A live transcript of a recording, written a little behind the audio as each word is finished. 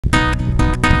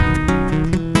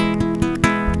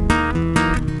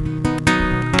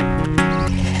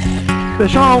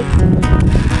Fish on.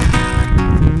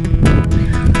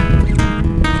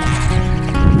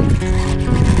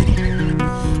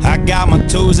 I got my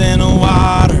toes in the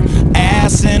water,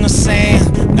 ass in the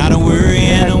sand. Not a worry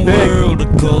in the world,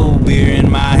 a cold beer in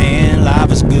my hand.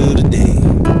 Life is good today.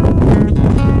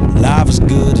 Life is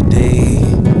good today.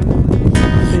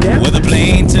 Well, the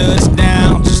plane touched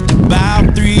down just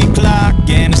about 3 o'clock,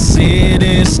 and the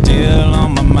city's still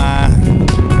on my mind.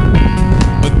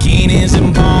 Bikinis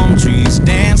and palm trees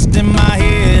danced in my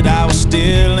head. I was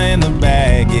still in the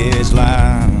baggage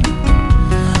line.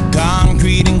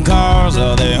 Concrete and cars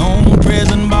are their own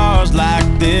prison bars, like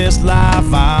this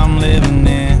life I'm living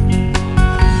in.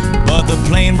 But the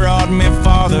plane brought me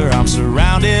farther. I'm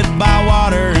surrounded by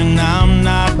water, and I'm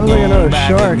not going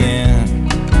back again.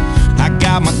 I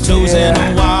got my toes in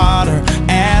the water,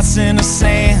 ass in the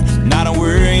sand. Not a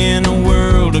worry in the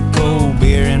world, a cold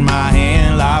beer in my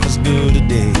hand. Life is good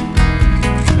today.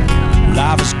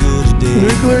 Life is good today.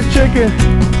 Nuclear chicken.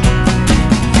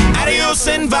 Adios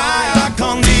and via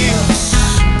con Dios.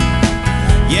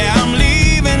 Yeah, I'm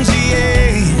leaving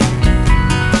GA.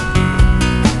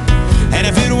 And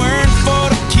if it weren't for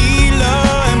tequila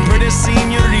and pretty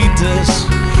senoritas,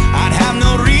 I'd have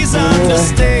no reason to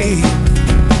stay.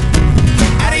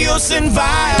 Adios and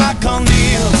via con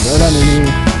Dios. Right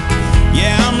underneath.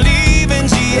 Yeah, I'm leaving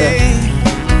GA.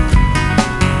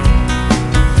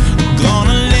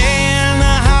 Gonna lay in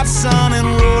the hot sun and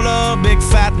roll a big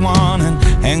fat one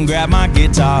and grab my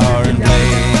guitar and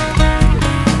play.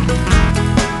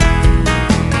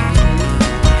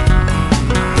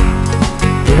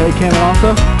 You head camming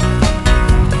also?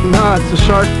 No, it's a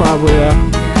shark probably,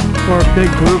 or a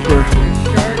big grouper.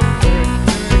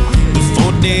 The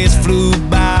 4 days flew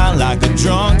by like a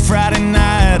drunk Friday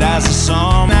night as the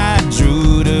song I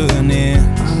drew to an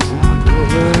end.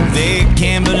 They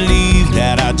can't believe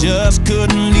that I just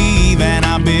couldn't leave, and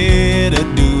I bid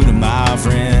adieu to my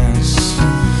friends.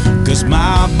 Cause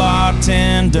my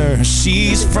bartender,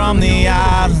 she's from the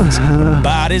islands,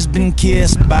 body's been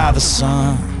kissed by the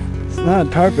sun. It's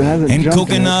not tarpon, hasn't And jumped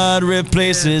coconut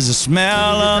replaces the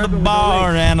smell of the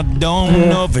bar, and I don't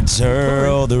know if it's her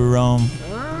or the rum.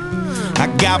 I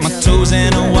got my toes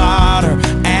in the water,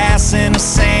 ass in the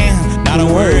sand. Not a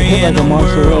worry in the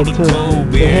world, a cold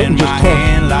beer in my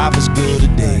hand. Life is good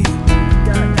today.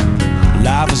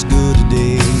 Life is good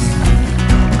today.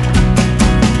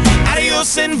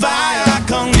 Adios and via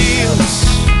con Dios.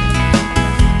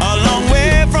 A long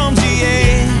way from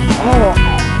GA. Oh,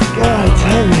 God, I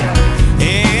tell you.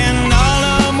 And all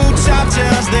the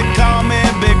muchachas, they call me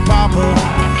Big Papa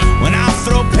when I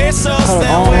throw pesos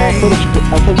their way.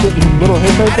 I think it's a little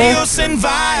hit right there. Adios and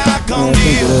via con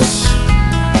Dios.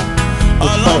 A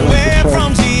long way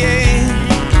from GA.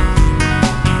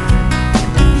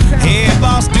 Hey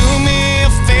boss, do me a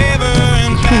favor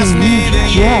and pass me the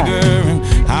Jaeger, and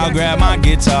I'll grab my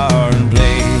guitar and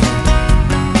play.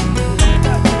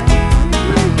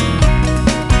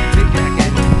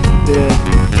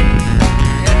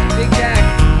 Big jack,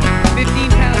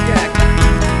 15-pound jack.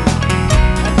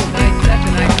 That's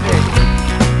a nice fish.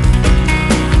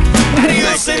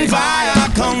 Adios and via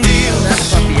con Dios. That's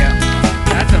a puppy out.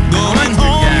 That's a Going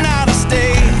home now to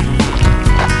stay.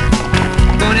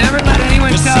 Don't ever let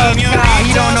anyone tell you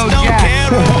you don't know jack.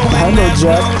 I know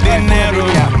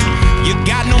Jack. You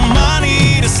got no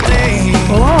money to stay.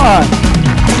 Hold on.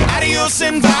 Adios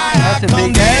and via That's a con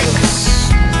big head.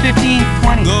 Dios. 15,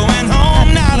 20. Going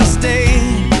home now to stay.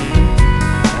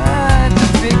 That's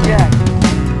a big jack.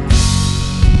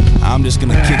 I'm just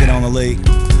gonna kick it on the lake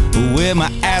with my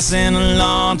ass in a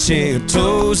lawn chair,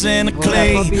 toes in the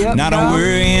clay. Not a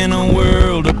worry in the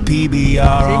world, a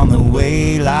PBR on the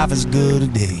way. Life is good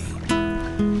today.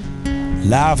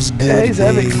 Life is good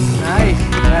today. Nice.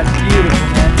 That's beautiful,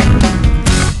 man.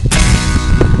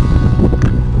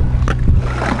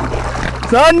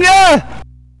 Sonia!